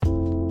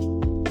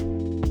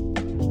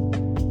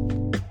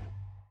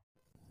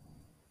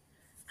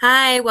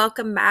Hi,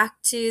 welcome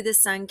back to the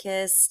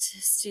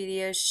Sunkissed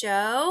Studio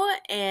Show.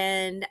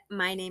 And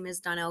my name is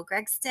Donnell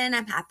Gregston.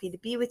 I'm happy to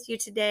be with you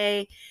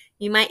today.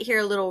 You might hear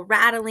a little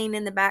rattling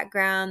in the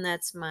background.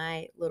 That's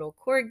my little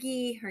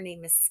corgi. Her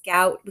name is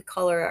Scout. We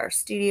call her our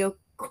studio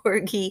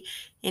corgi,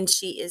 and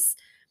she is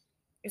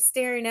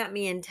staring at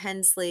me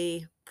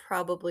intensely,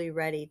 probably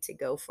ready to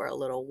go for a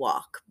little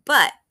walk.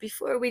 But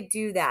before we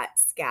do that,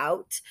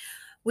 Scout,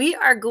 we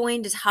are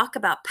going to talk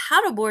about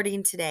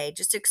paddleboarding today,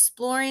 just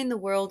exploring the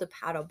world of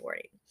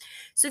paddleboarding.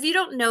 So, if you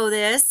don't know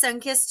this,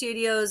 Sunkiss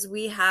Studios,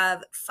 we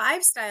have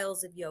 5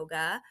 styles of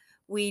yoga.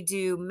 We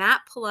do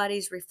mat,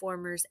 Pilates,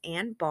 reformers,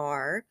 and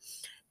bar.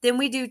 Then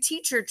we do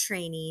teacher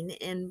training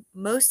in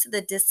most of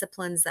the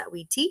disciplines that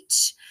we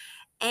teach.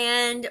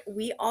 And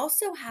we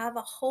also have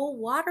a whole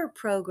water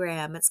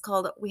program. It's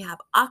called, we have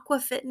Aqua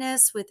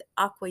Fitness with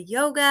Aqua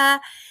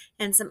Yoga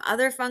and some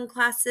other fun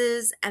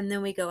classes. And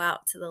then we go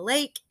out to the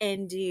lake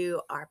and do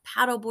our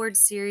paddleboard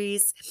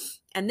series.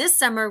 And this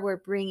summer, we're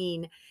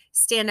bringing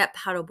stand up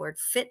paddleboard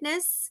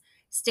fitness,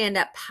 stand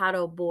up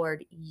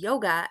paddleboard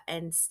yoga,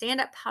 and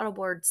stand up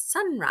paddleboard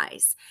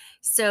sunrise.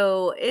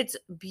 So it's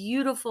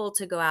beautiful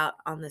to go out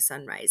on the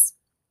sunrise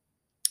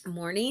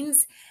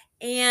mornings.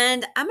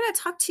 And I'm going to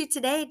talk to you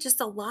today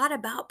just a lot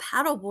about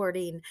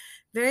paddleboarding.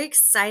 Very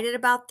excited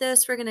about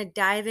this. We're going to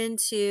dive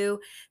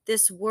into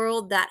this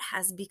world that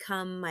has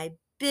become my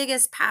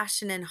biggest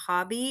passion and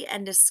hobby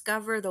and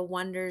discover the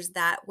wonders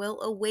that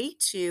will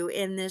await you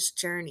in this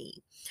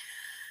journey.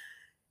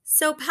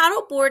 So,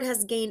 paddleboard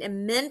has gained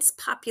immense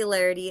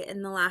popularity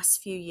in the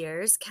last few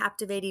years,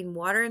 captivating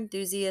water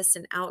enthusiasts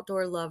and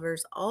outdoor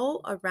lovers all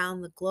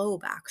around the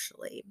globe,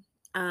 actually.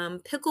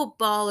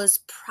 Pickleball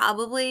is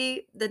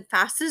probably the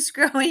fastest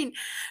growing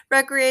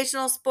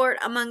recreational sport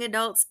among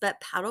adults,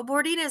 but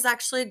paddleboarding is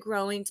actually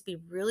growing to be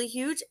really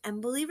huge.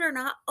 And believe it or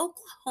not,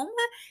 Oklahoma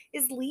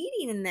is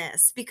leading in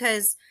this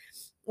because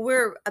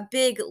we're a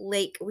big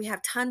lake. We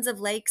have tons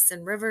of lakes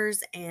and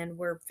rivers, and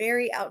we're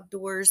very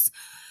outdoors.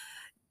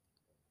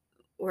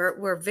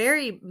 We're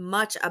very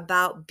much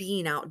about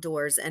being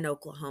outdoors in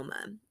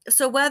Oklahoma.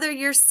 So whether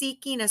you're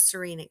seeking a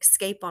serene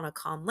escape on a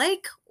calm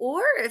lake,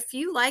 or if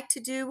you like to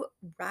do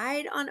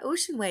ride on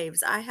ocean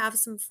waves, I have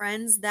some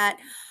friends that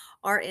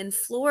are in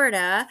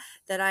Florida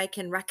that I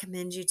can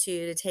recommend you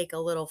to take a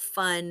little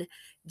fun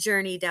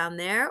journey down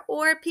there,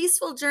 or a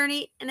peaceful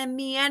journey in a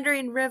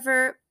meandering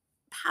river.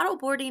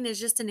 Paddleboarding is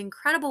just an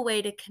incredible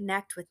way to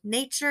connect with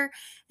nature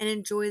and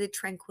enjoy the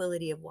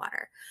tranquility of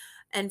water.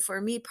 And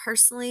for me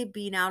personally,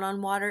 being out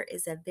on water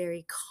is a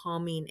very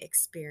calming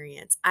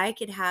experience. I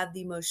could have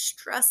the most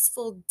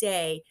stressful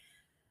day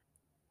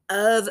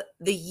of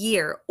the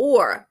year,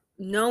 or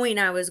knowing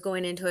I was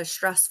going into a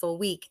stressful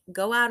week,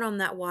 go out on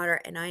that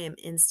water and I am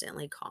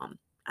instantly calm.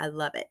 I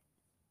love it.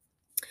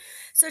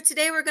 So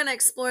today we're going to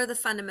explore the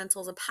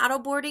fundamentals of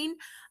paddleboarding,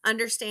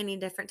 understanding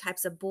different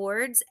types of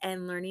boards,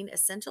 and learning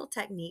essential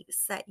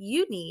techniques that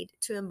you need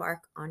to embark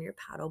on your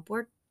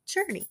paddleboard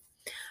journey.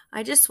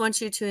 I just want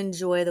you to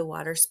enjoy the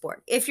water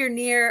sport. If you're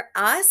near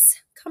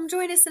us, come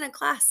join us in a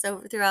class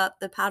over throughout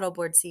the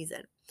paddleboard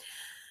season.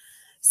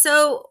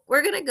 So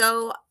we're going to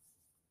go,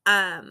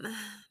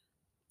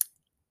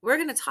 we're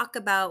going to talk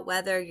about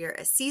whether you're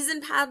a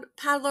seasoned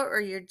paddler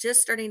or you're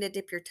just starting to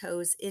dip your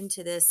toes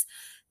into this.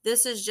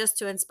 This is just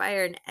to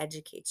inspire and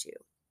educate you.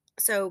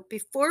 So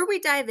before we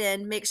dive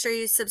in, make sure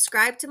you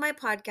subscribe to my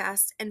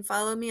podcast and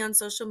follow me on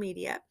social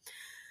media.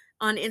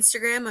 On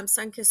Instagram, I'm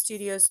Sunkiss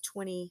Studios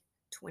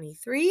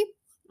 2023.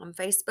 On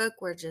Facebook,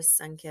 we're just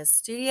Sunkiss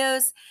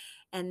Studios.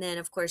 And then,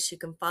 of course, you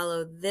can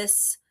follow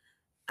this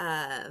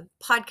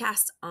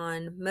podcast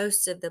on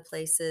most of the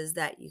places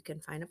that you can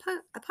find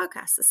a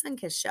podcast, The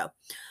Sunkiss Show.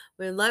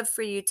 We'd love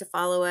for you to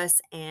follow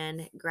us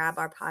and grab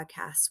our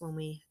podcasts when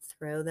we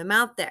throw them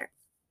out there.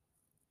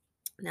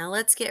 Now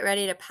let's get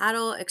ready to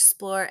paddle,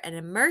 explore, and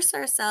immerse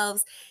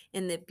ourselves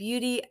in the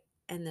beauty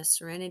and the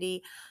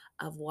serenity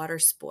of water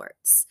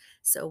sports.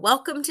 So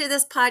welcome to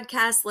this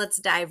podcast. Let's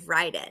dive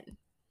right in.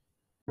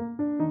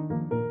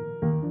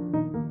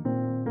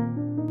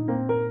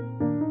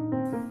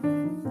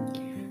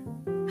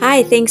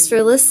 Hi, thanks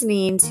for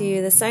listening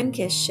to the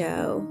Sunkiss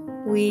Show.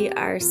 We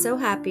are so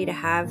happy to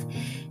have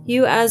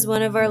you as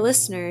one of our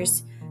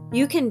listeners.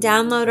 You can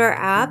download our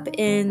app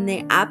in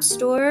the App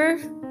Store,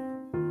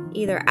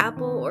 either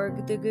Apple or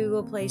the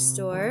Google Play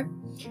Store,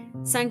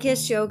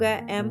 Sunkiss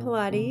Yoga and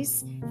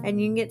Pilates,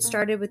 and you can get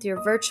started with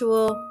your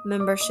virtual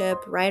membership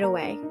right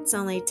away. It's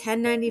only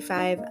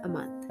 $10.95 a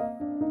month.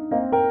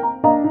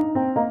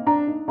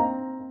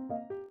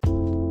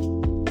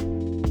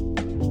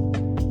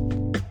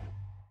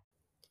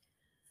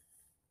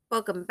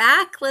 Welcome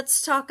back.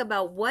 Let's talk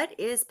about what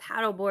is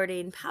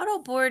paddleboarding.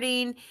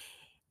 Paddleboarding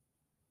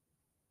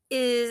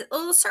is,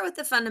 well, let's start with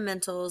the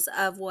fundamentals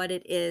of what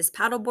it is.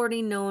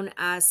 Paddleboarding, known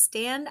as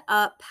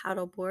stand-up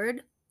paddleboard,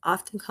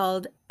 often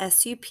called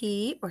SUP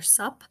or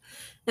SUP,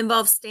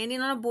 involves standing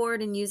on a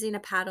board and using a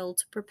paddle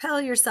to propel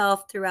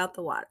yourself throughout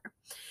the water.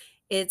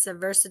 It's a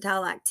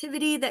versatile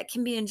activity that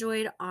can be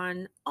enjoyed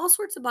on all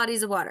sorts of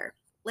bodies of water,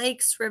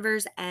 lakes,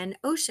 rivers, and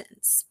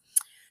oceans.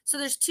 So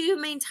there's two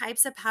main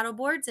types of paddle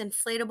boards,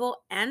 inflatable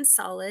and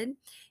solid.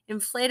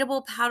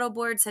 Inflatable paddle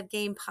boards have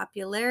gained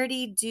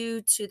popularity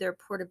due to their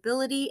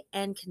portability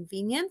and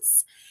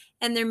convenience,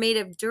 and they're made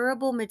of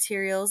durable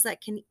materials that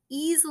can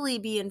easily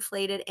be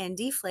inflated and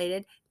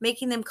deflated,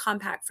 making them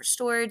compact for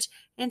storage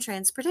and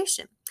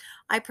transportation.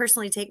 I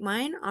personally take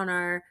mine on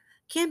our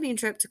camping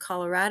trip to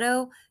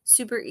Colorado.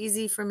 Super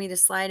easy for me to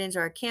slide into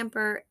our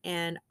camper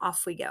and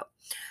off we go.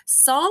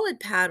 Solid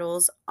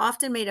paddles,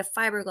 often made of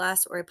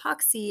fiberglass or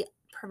epoxy,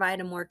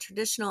 provide a more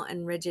traditional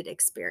and rigid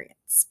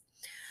experience.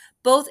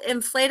 Both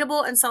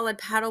inflatable and solid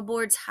paddle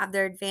boards have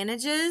their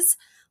advantages.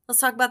 Let's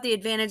talk about the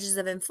advantages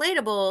of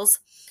inflatables.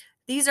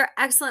 These are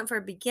excellent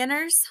for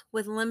beginners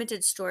with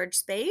limited storage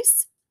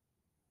space.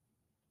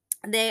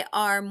 They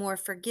are more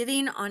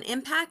forgiving on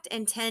impact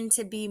and tend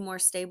to be more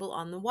stable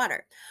on the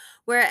water.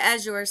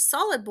 Whereas your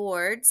solid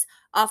boards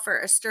offer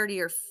a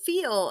sturdier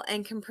feel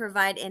and can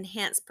provide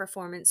enhanced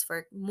performance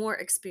for more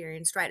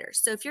experienced riders.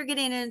 So if you're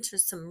getting into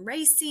some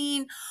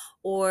racing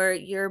or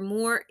you're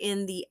more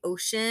in the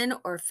ocean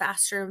or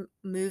faster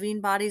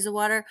moving bodies of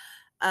water,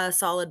 a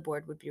solid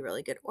board would be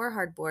really good, or a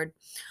hard board.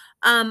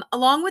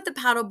 Along with the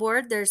paddle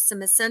board, there's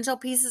some essential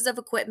pieces of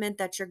equipment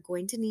that you're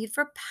going to need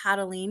for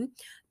paddling.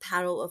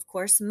 Paddle, of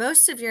course,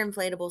 most of your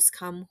inflatables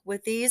come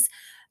with these,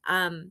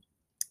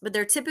 but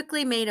they're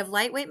typically made of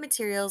lightweight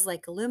materials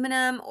like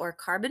aluminum or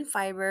carbon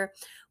fiber,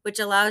 which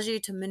allows you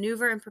to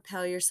maneuver and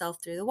propel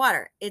yourself through the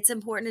water. It's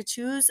important to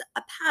choose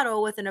a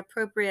paddle with an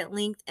appropriate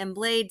length and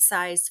blade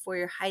size for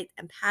your height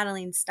and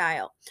paddling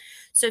style.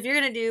 So if you're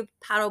going to do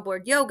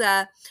paddleboard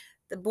yoga,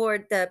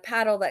 the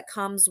paddle that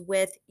comes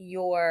with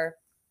your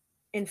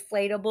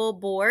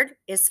inflatable board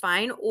is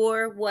fine,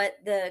 or what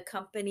the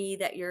company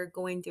that you're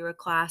going through a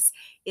class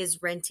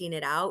is renting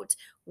it out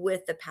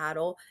with the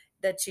paddle.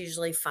 That's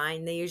usually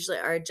fine. They usually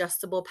are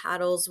adjustable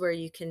paddles where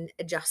you can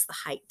adjust the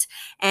height.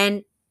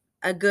 And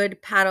a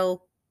good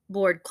paddle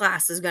board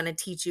class is going to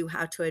teach you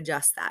how to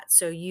adjust that.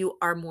 So you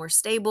are more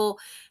stable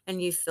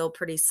and you feel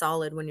pretty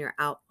solid when you're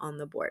out on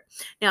the board.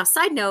 Now,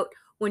 side note,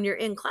 when you're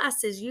in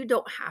classes, you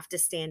don't have to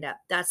stand up.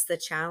 That's the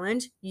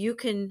challenge. You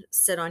can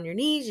sit on your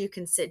knees, you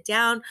can sit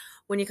down.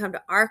 When you come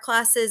to our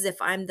classes, if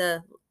I'm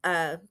the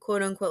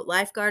quote unquote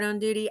lifeguard on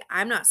duty,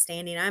 I'm not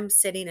standing, I'm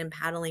sitting and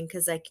paddling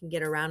because I can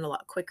get around a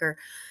lot quicker,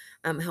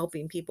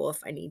 helping people if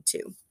I need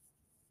to.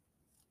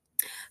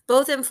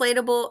 Both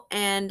inflatable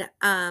and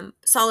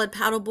solid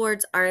paddle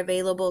boards are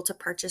available to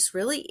purchase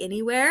really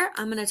anywhere.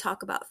 I'm going to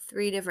talk about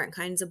 3 different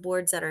kinds of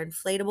boards that are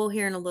inflatable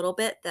here in a little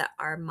bit that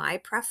are my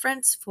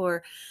preference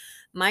for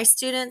my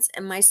students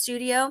and my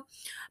studio.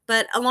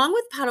 But along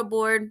with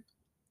paddleboard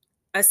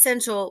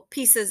essential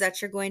pieces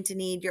that you're going to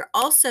need, you're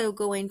also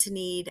going to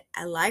need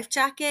a life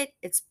jacket.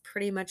 It's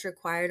pretty much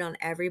required on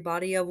every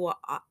body of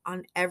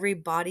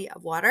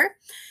water,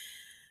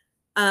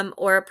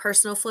 or a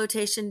personal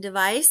flotation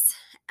device.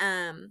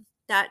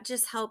 That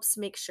just helps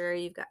make sure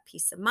you've got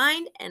peace of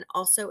mind. And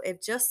also,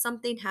 if just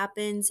something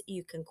happens,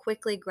 you can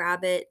quickly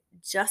grab it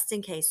just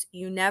in case.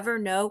 You never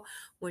know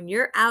when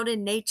you're out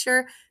in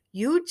nature.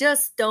 You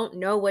just don't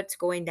know what's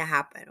going to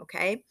happen,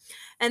 okay?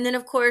 And then,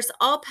 of course,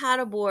 all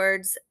paddle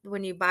boards,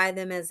 when you buy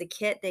them as a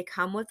kit, they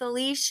come with a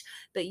leash,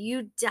 but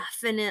you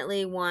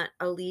definitely want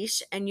a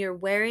leash, and you're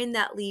wearing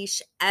that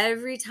leash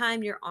every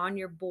time you're on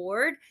your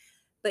board,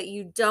 but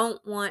you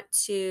don't want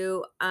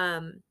to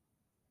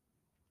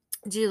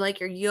do like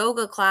your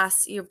yoga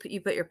class, you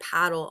put your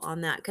paddle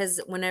on that,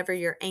 because whenever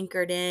you're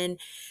anchored in,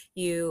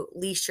 you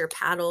leash your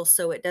paddle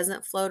so it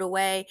doesn't float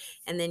away,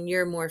 and then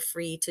you're more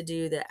free to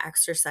do the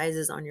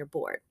exercises on your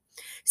board.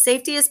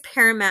 Safety is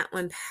paramount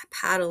when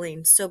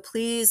paddling, so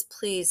please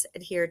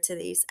adhere to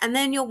these. And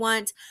then you'll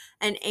want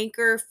an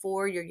anchor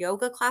for your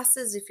yoga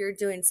classes if you're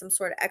doing some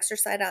sort of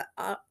exercise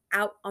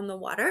out on the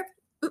water.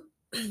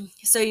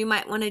 So you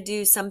might want to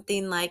do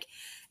something like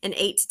an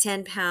 8 to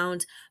 10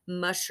 pound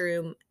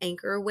mushroom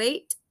anchor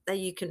weight that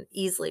you can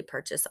easily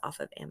purchase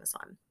off of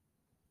Amazon.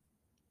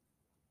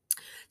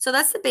 So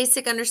that's the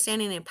basic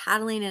understanding of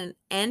paddling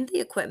and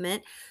the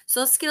equipment. So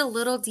let's get a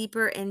little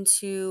deeper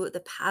into the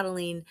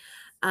paddling,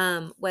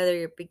 whether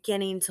you're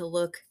beginning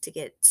to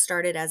get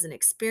started as an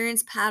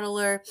experienced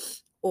paddler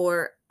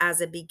or as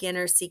a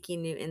beginner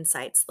seeking new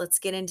insights. Let's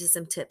get into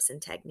some tips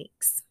and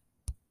techniques.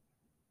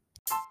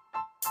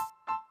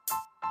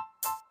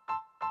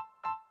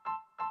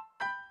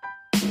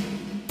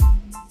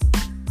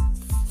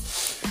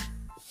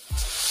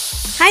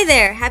 Hi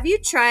there. Have you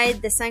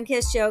tried the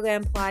Sunkissed Yoga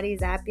and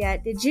Pilates app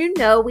yet? Did you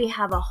know we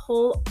have a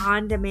whole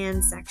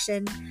on-demand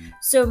section?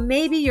 So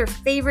maybe your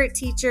favorite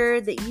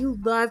teacher that you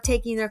love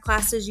taking their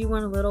classes, you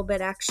want a little bit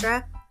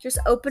extra, just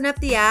open up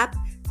the app,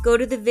 go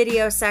to the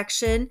video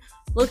section,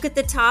 look at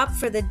the top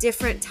for the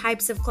different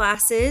types of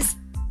classes,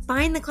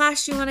 find the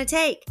class you want to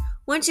take.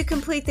 Once you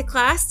complete the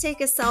class, take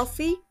a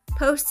selfie,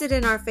 post it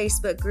in our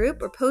Facebook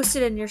group or post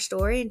it in your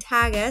story and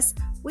tag us.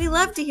 We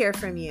love to hear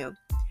from you.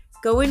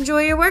 Go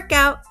enjoy your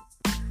workout.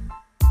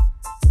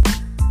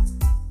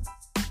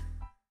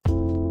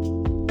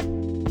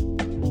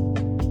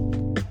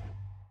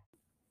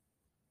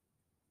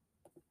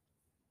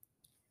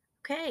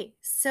 Okay,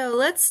 so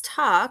let's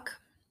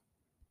talk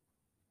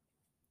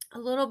a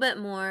little bit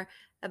more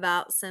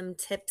about some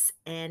tips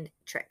and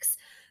tricks.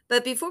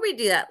 But before we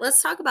do that,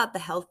 let's talk about the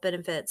health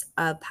benefits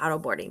of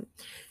paddleboarding.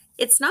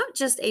 It's not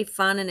just a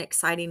fun and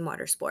exciting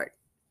water sport.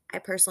 I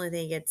personally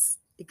think it's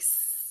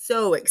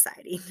so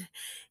exciting,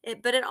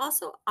 but it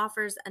also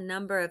offers a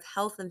number of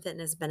health and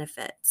fitness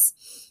benefits.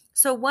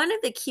 So, one of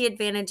the key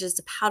advantages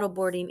to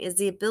paddleboarding is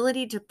the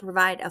ability to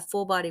provide a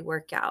full body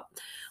workout.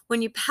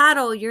 When you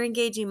paddle, you're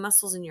engaging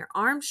muscles in your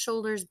arms,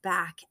 shoulders,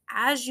 back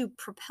as you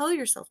propel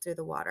yourself through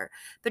the water.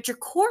 But your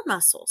core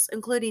muscles,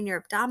 including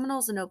your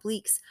abdominals and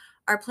obliques,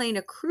 are playing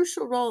a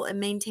crucial role in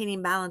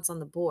maintaining balance on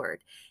the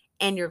board.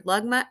 And your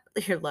leg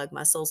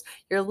muscles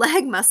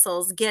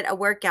get a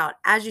workout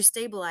as you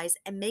stabilize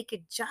and make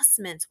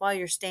adjustments while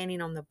you're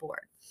standing on the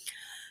board.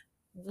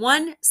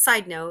 One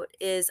side note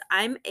is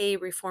I'm a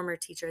reformer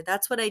teacher.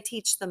 That's what I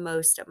teach the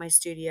most at my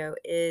studio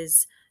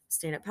is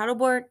stand-up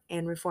paddleboard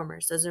and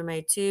reformers. Those are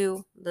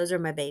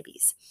my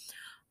babies.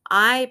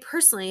 I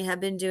personally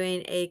have been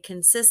doing a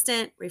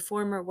consistent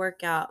reformer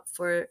workout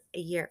for a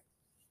year.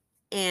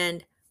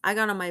 And I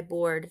got on my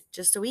board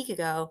just a week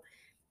ago.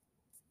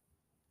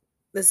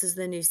 This is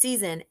the new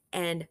season,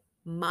 and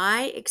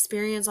my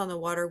experience on the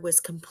water was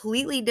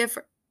completely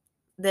different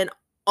than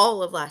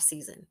all of last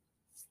season.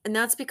 And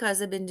that's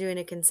because I've been doing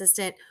a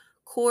consistent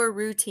core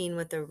routine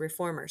with the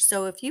reformer.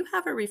 So if you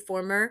have a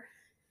reformer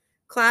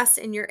class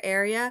in your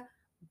area,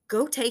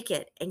 go take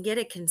it and get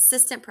a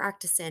consistent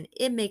practice in.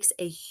 It makes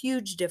a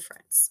huge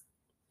difference.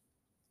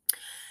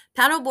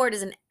 Paddleboard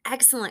is an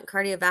excellent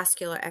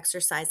cardiovascular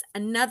exercise.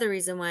 Another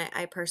reason why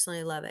I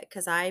personally love it,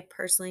 because I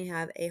personally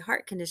have a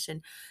heart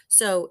condition.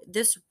 So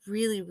this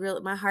really,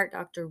 my heart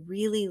doctor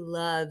really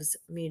loves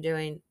me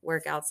doing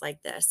workouts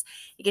like this.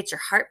 It gets your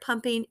heart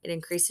pumping, it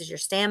increases your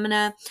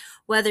stamina.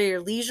 Whether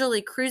you're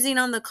leisurely cruising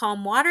on the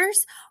calm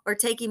waters or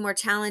taking more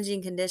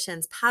challenging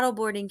conditions,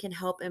 paddleboarding can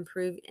help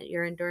improve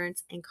your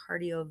endurance and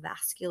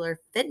cardiovascular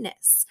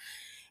fitness.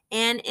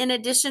 And in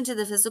addition to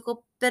the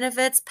physical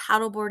benefits,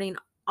 paddleboarding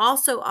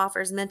also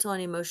offers mental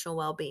and emotional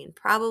well being.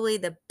 Probably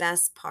the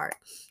best part.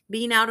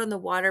 Being out on the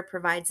water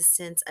provides a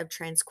sense of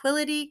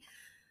tranquility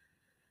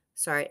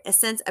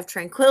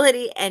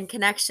and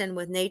connection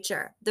with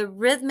nature. The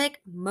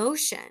rhythmic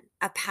motion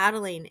of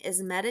paddling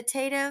is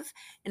meditative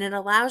and it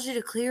allows you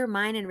to clear your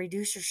mind and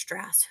reduce your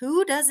stress.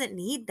 Who doesn't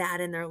need that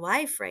in their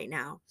life right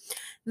now?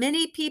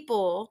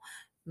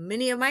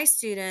 Many of my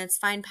students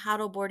find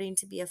paddleboarding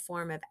to be a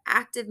form of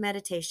active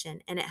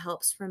meditation and it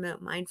helps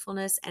promote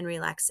mindfulness and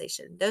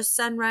relaxation. Those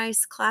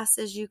sunrise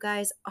classes, you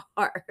guys,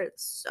 are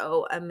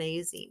so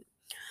amazing.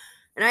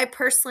 And I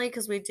personally,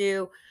 because we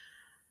do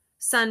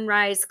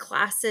sunrise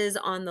classes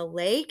on the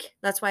lake.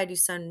 That's why I do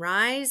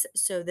sunrise.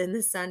 So then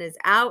the sun is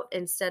out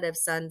instead of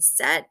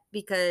sunset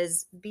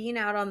because being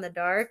out on the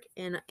dark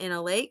in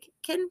a lake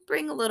can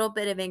bring a little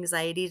bit of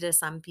anxiety to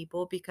some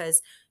people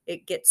because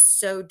it gets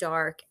so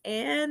dark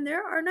and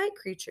there are night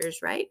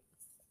creatures, right?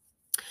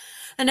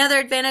 Another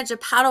advantage of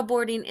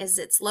paddleboarding is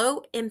its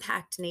low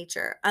impact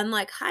nature.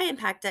 Unlike high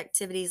impact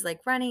activities like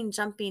running,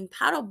 jumping,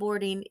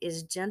 paddleboarding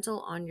is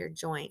gentle on your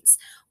joints,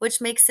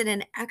 which makes it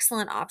an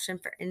excellent option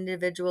for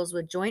individuals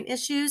with joint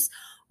issues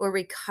or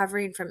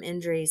recovering from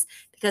injuries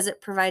because it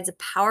provides a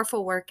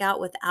powerful workout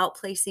without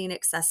placing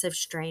excessive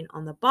strain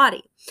on the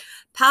body.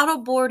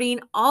 Paddleboarding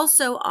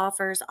also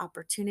offers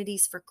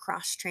opportunities for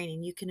cross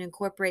training. You can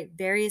incorporate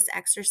various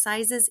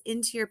exercises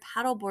into your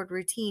paddleboard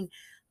routine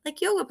like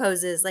yoga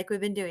poses, like we've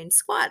been doing,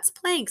 squats,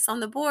 planks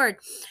on the board.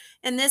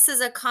 And this is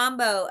a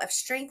combo of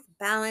strength,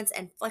 balance,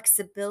 and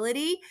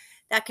flexibility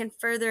that can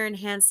further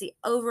enhance the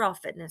overall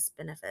fitness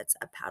benefits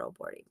of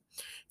paddleboarding.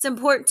 It's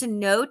important to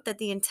note that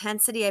the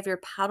intensity of your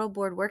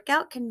paddleboard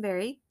workout can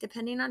vary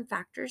depending on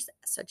factors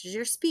such as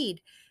your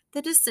speed,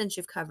 the distance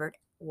you've covered,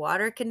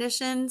 water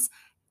conditions,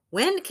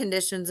 wind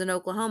conditions in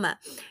Oklahoma.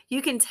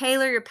 You can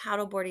tailor your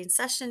paddleboarding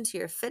session to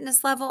your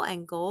fitness level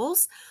and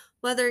goals.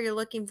 Whether you're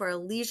looking for a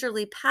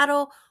leisurely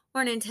paddle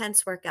or an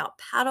intense workout,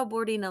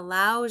 paddleboarding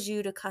allows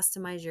you to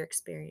customize your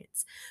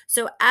experience.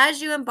 So,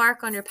 as you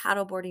embark on your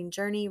paddleboarding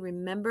journey,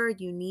 remember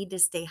you need to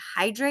stay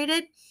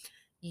hydrated.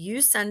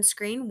 Use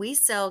sunscreen. We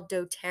sell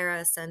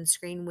doTERRA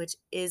sunscreen, which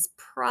is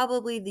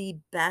probably the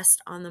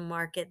best on the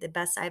market, the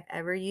best I've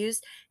ever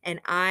used.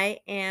 And I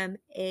am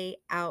a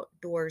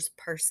outdoors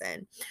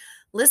person.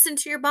 Listen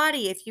to your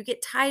body. If you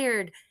get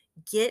tired,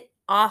 get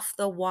off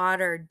the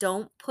water.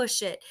 Don't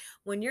push it.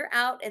 When you're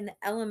out in the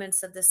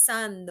elements of the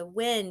sun, the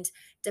wind,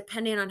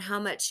 depending on how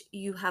much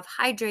you have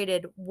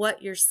hydrated,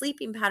 what your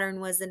sleeping pattern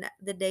was in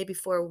the day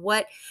before,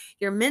 what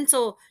your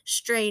mental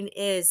strain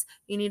is,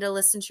 you need to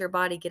listen to your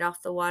body. Get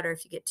off the water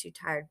if you get too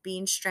tired.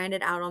 Being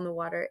stranded out on the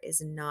water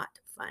is not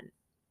fun.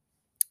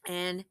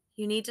 And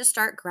you need to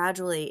start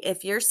gradually.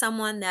 If you're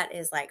someone that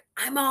is like,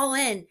 I'm all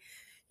in,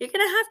 you're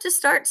going to have to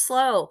start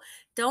slow.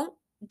 Don't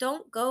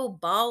go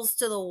balls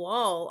to the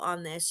wall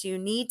on this. You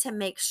need to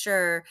make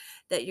sure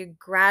that you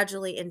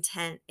gradually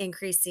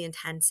increase the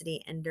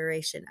intensity and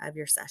duration of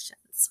your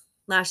sessions.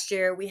 Last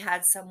year we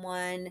had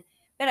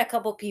had a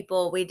couple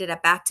people, we did a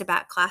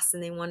back-to-back class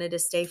and they wanted to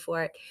stay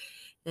for it.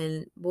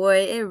 And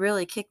boy, it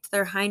really kicked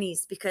their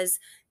heinies because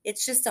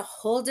it's just a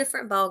whole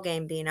different ball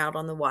game being out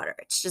on the water.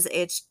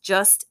 It's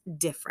just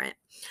different.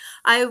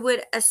 I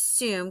would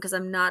assume, because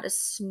I'm not a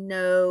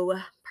snow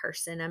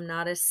person, I'm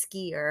not a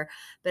skier,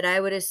 but I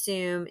would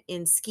assume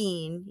in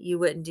skiing, you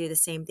wouldn't do the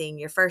same thing.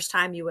 Your first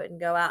time, you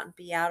wouldn't go out and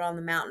be out on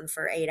the mountain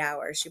for 8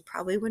 hours. You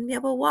probably wouldn't be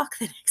able to walk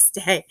the next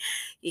day.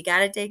 You got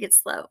to take it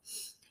slow.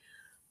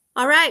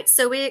 All right,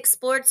 so we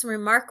explored some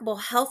remarkable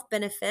health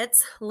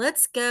benefits.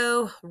 Let's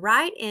go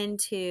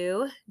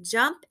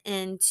jump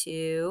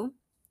into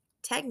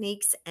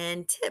techniques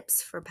and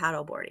tips for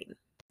paddleboarding.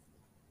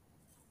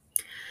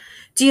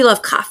 Do you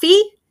love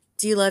coffee?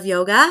 Do you love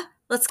yoga?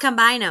 Let's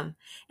combine them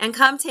and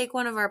come take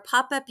one of our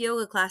pop-up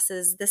yoga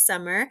classes this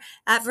summer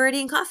at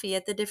Viridian Coffee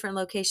at the different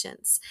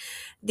locations.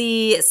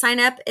 The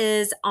sign up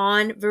is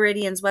on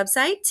Viridian's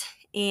website,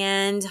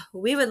 and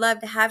we would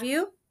love to have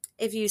you.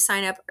 If you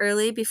sign up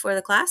early before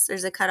the class,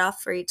 there's a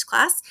cutoff for each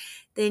class,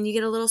 then you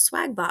get a little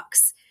swag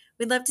box.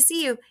 We'd love to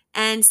see you,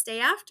 and stay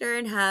after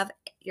and have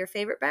your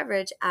favorite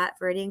beverage at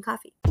Viridian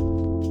Coffee.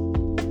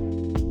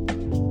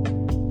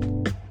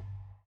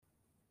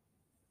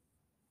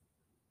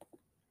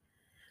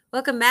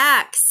 Welcome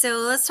back. So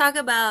let's talk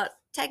about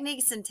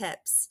techniques and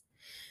tips.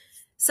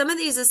 Some of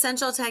these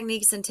essential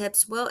techniques and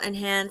tips will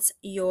enhance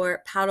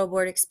your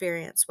paddleboard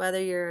experience,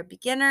 whether you're a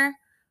beginner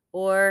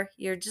or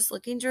you're just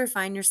looking to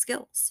refine your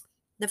skills.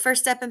 The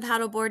first step in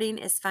paddleboarding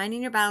is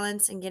finding your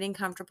balance and getting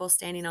comfortable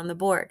standing on the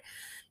board.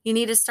 You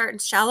need to start in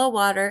shallow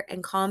water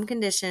and calm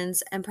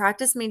conditions and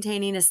practice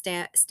maintaining a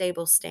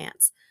stable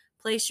stance.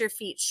 Place your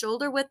feet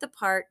shoulder width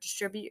apart,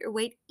 distribute your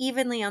weight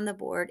evenly on the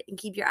board, and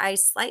keep your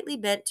eyes slightly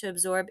bent to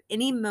absorb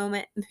any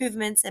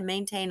movements and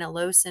maintain a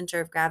low center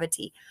of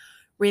gravity.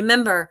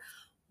 Remember,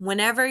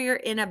 whenever you're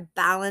in a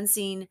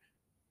balancing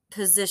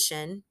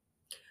position,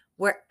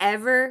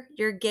 wherever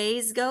your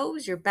gaze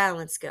goes, your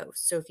balance goes.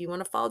 So if you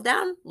want to fall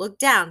down, look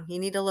down. You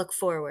need to look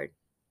forward.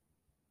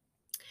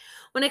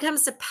 When it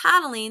comes to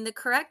paddling, the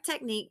correct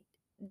technique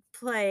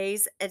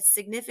plays a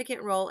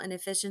significant role in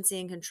efficiency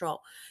and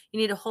control. You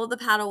need to hold the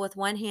paddle with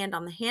one hand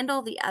on the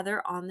handle, the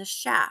other on the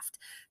shaft,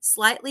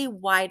 slightly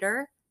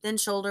wider than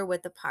shoulder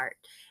width apart.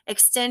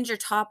 Extend your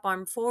top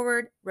arm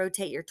forward,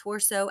 rotate your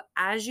torso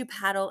as you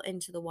paddle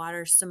into the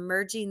water,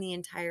 submerging the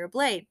entire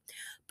blade.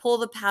 Pull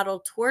the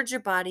paddle towards your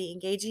body,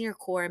 engaging your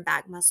core and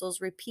back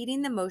muscles,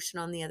 repeating the motion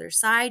on the other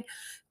side,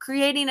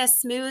 creating a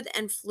smooth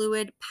and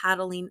fluid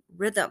paddling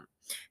rhythm.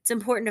 It's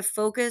important to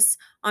focus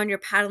on your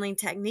paddling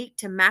technique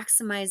to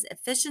maximize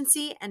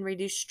efficiency and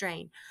reduce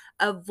strain.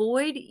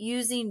 Avoid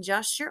using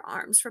just your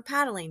arms for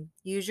paddling.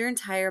 Use your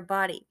entire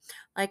body.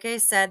 Like I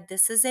said,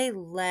 this is a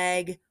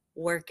leg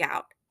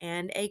workout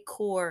and a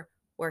core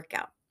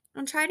workout.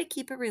 And try to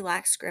keep a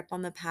relaxed grip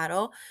on the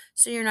paddle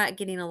so you're not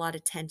getting a lot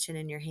of tension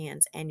in your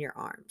hands and your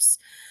arms.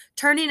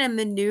 Turning and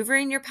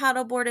maneuvering your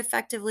paddleboard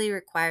effectively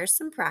requires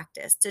some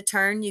practice. To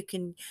turn, you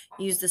can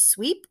use the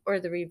sweep or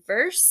the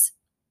reverse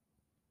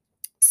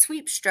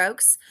sweep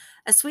strokes.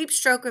 A sweep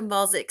stroke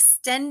involves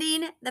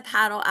extending the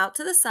paddle out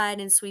to the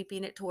side and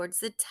sweeping it towards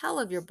the tail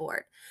of your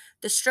board.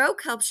 The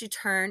stroke helps you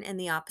turn in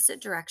the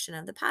opposite direction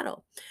of the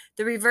paddle.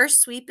 The reverse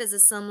sweep is a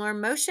similar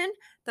motion,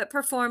 but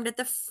performed at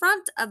the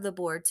front of the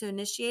board to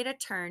initiate a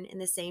turn in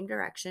the same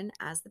direction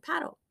as the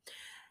paddle.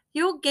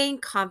 You'll gain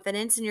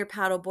confidence in your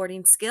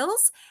paddleboarding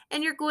skills,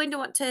 and you're going to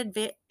want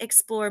to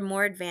explore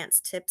more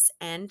advanced tips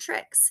and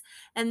tricks.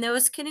 And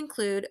those can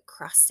include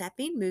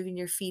cross-stepping, moving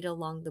your feet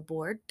along the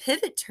board,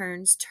 pivot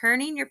turns,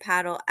 turning your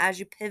paddle as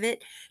you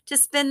pivot to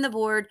spin the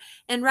board,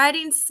 and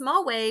riding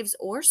small waves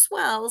or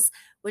swells,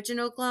 which in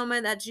Oklahoma,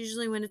 that's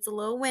usually when it's a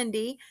little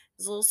windy.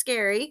 It's a little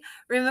scary.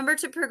 Remember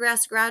to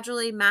progress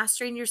gradually,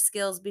 mastering your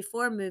skills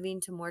before moving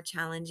to more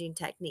challenging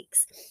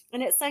techniques.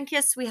 And at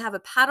Sunkist, we have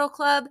a paddle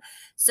club.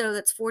 So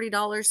that's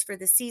 $40 for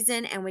the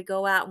season, and we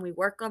go out and we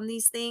work on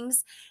these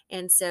things.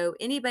 And so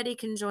anybody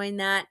can join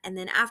that. And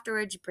then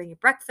afterwards, you bring your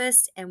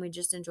breakfast, and we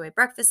just enjoy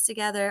breakfast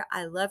together.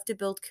 I love to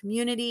build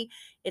community.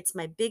 It's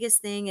my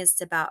biggest thing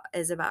is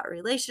about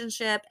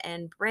relationship,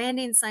 and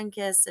branding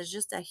Sunkist is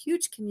just a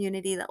huge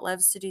community that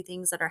loves to do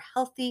things that are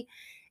healthy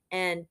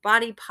and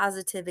body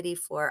positivity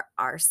for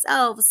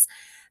ourselves.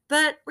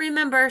 But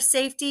remember,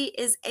 safety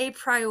is a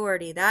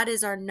priority. That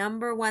is our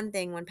number one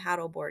thing when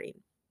paddleboarding.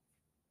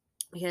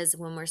 Because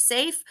when we're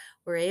safe,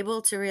 we're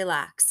able to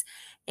relax.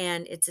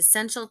 And it's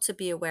essential to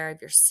be aware of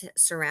your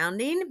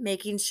surrounding,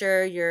 making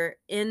sure you're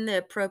in the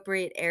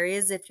appropriate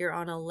areas if you're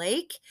on a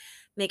lake.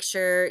 Make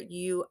sure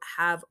you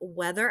have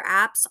weather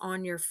apps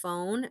on your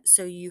phone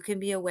so you can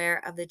be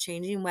aware of the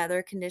changing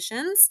weather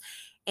conditions.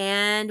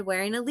 And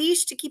wearing a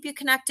leash to keep you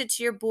connected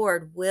to your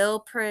board will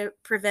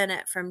prevent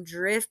it from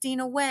drifting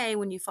away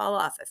when you fall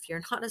off. If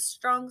you're not a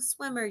strong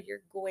swimmer,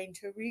 you're going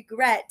to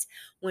regret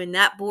when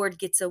that board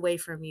gets away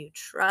from you.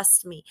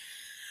 Trust me.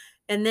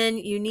 And then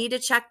you need to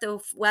check the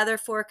weather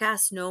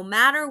forecast no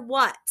matter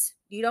what.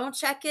 You don't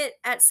check it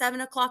at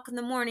 7 o'clock in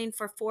the morning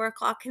for 4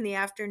 o'clock in the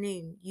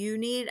afternoon. You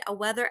need a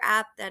weather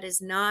app that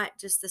is not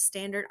just the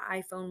standard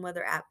iPhone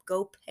weather app.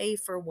 Go pay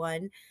for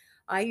one.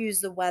 I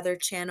use the Weather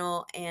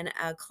Channel and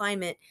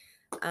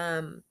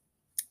um,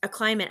 a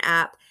climate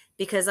app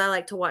because I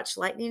like to watch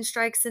lightning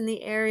strikes in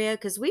the area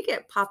because we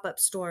get pop-up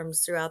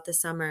storms throughout the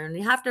summer, and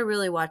you have to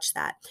really watch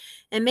that.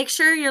 And make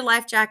sure your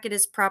life jacket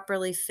is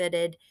properly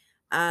fitted,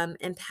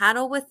 and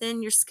paddle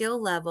within your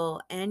skill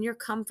level and your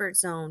comfort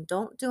zone.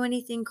 Don't do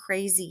anything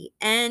crazy,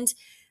 and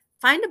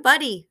find a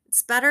buddy.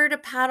 It's better to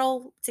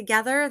paddle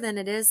together than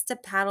it is to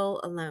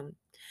paddle alone.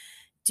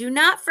 Do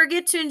not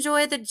forget to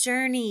enjoy the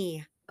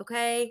journey.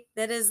 Okay.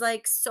 That is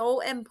like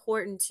so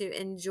important, to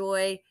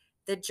enjoy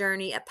the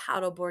journey of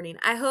paddleboarding.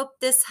 I hope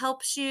this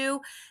helps you,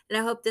 and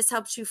I hope this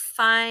helps you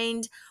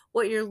find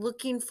what you're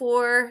looking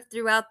for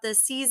throughout the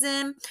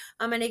season.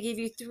 I'm going to give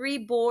you 3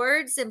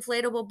 boards,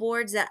 inflatable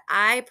boards, that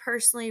I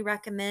personally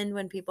recommend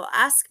when people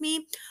ask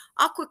me.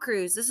 Aqua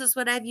Cruise. This is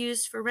what I've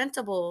used for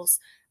rentables.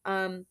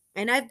 And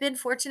I've been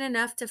fortunate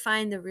enough to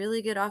find the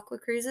really good aqua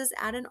cruises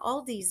at an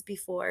Aldi's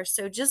before.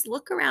 So just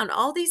look around.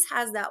 Aldi's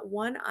has that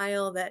one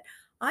aisle that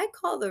I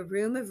call the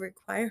room of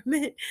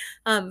requirement,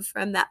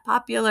 from that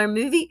popular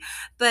movie.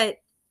 But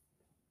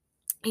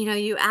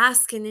you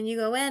ask and then you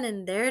go in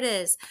and there it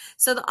is.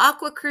 So the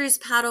Aqua Cruise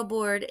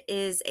paddleboard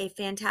is a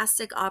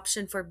fantastic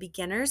option for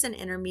beginners and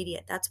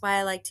intermediate. That's why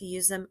I like to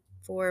use them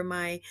for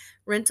my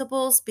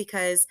rentables,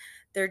 because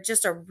they're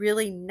just a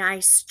really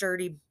nice,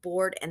 sturdy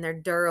board and they're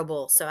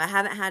durable. So I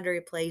haven't had to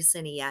replace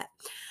any yet.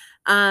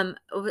 A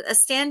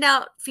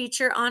standout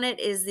feature on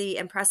it is the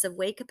impressive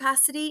weight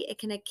capacity. It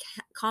can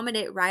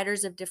accommodate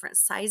riders of different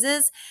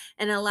sizes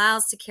and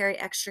allows to carry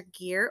extra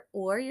gear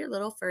or your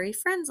little furry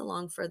friends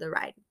along for the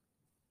ride.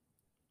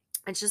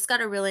 It's just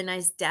got a really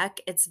nice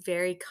deck. It's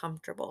very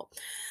comfortable.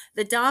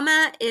 The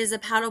Dama is a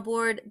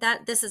paddleboard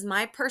this is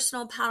my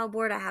personal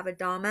paddleboard. I have a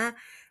Dama.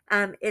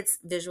 It's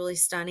visually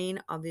stunning.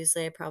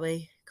 Obviously, I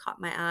probably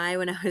caught my eye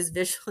when I was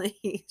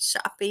visually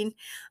shopping.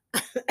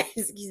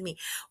 Excuse me.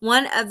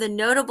 One of the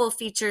notable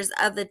features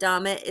of the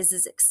Dama is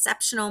its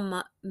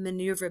exceptional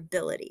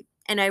maneuverability.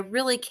 And I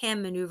really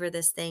can maneuver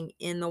this thing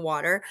in the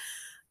water.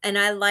 And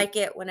I like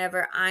it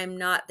whenever I'm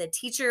not the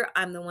teacher,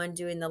 I'm the one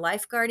doing the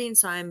lifeguarding.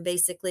 So I'm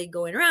basically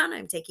going around,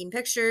 I'm taking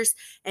pictures,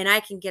 and I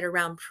can get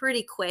around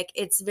pretty quick.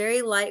 It's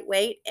very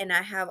lightweight, and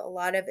I have a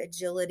lot of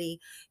agility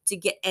to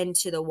get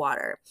into the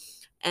water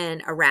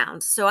and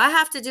around. So I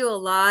have to do a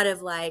lot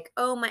of like,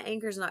 oh, my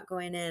anchor's not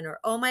going in, or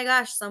oh my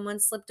gosh, someone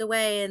slipped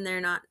away and they're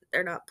not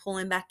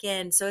pulling back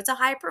in. So it's a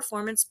high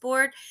performance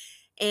board,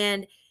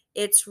 and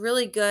it's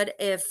really good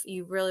if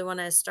you really want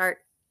to start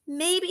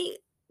maybe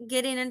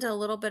getting into a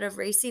little bit of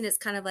racing. It's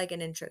kind of like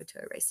an intro to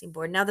a racing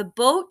board. Now, the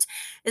Boat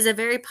is a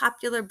very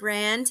popular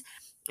brand,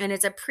 and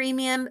it's a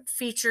premium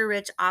feature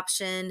rich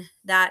option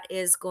that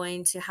is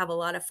going to have a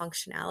lot of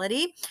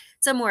functionality.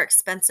 It's a more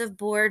expensive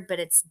board, but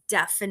it's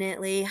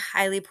definitely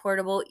highly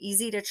portable,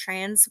 easy to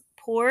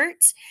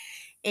transport,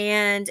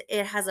 and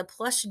it has a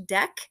plush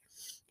deck.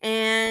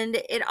 And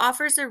it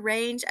offers a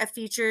range of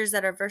features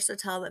that are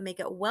versatile that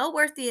make it well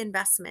worth the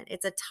investment.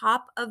 It's a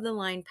top of the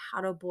line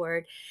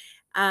paddleboard.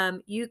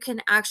 You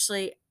can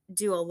actually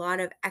do a lot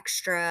of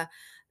extra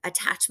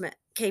attachment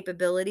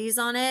capabilities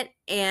on it,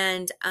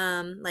 and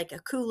like a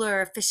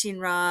cooler, a fishing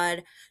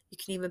rod. You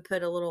can even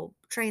put a little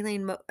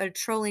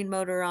trolling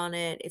motor on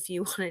it if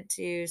you wanted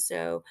to.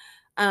 So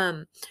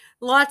um,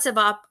 lots of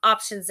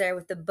options there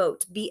with the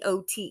Boat,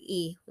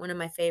 BOTE, one of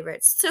my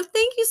favorites. So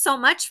thank you so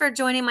much for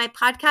joining my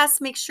podcast.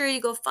 Make sure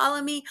you go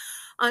follow me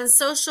on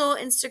social,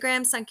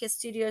 Instagram, Sunkist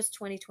Studios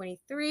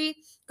 2023.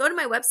 Go to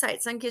my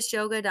website,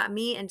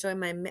 sunkissyoga.me, and join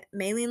my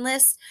mailing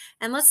list.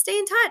 And let's stay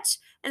in touch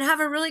and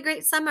have a really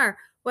great summer.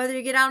 Whether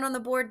you get out on the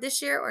board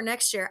this year or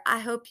next year, I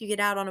hope you get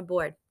out on a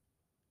board.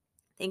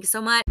 Thanks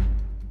so much.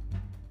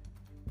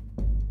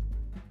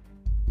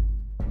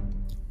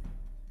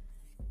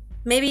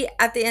 Maybe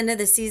at the end of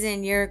the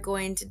season, you're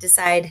going to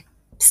decide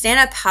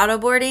stand-up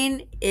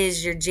paddleboarding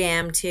is your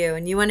jam too,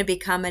 and you want to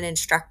become an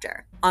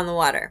instructor on the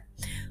water.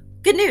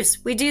 Good news,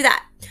 we do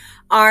that.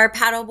 Our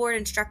paddleboard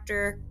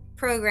instructor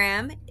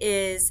program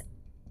is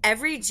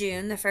every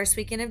June, the first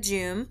weekend of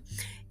June,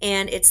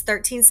 and it's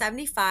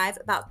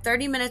 $13.75. About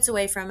 30 minutes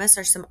away from us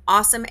are some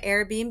awesome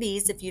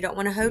Airbnbs if you don't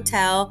want a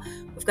hotel.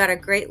 We've got a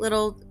great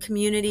little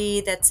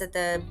community that's at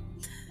the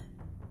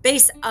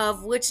base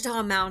of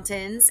Wichita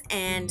Mountains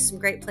and some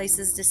great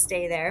places to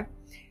stay there.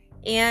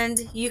 And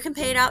you can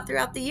pay it out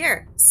throughout the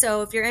year.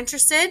 So if you're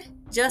interested,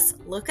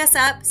 just look us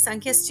up,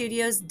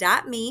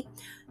 sunkissstudios.me,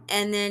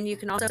 and then you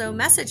can also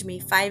message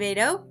me,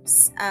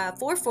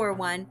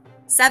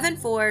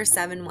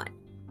 580-441-7471.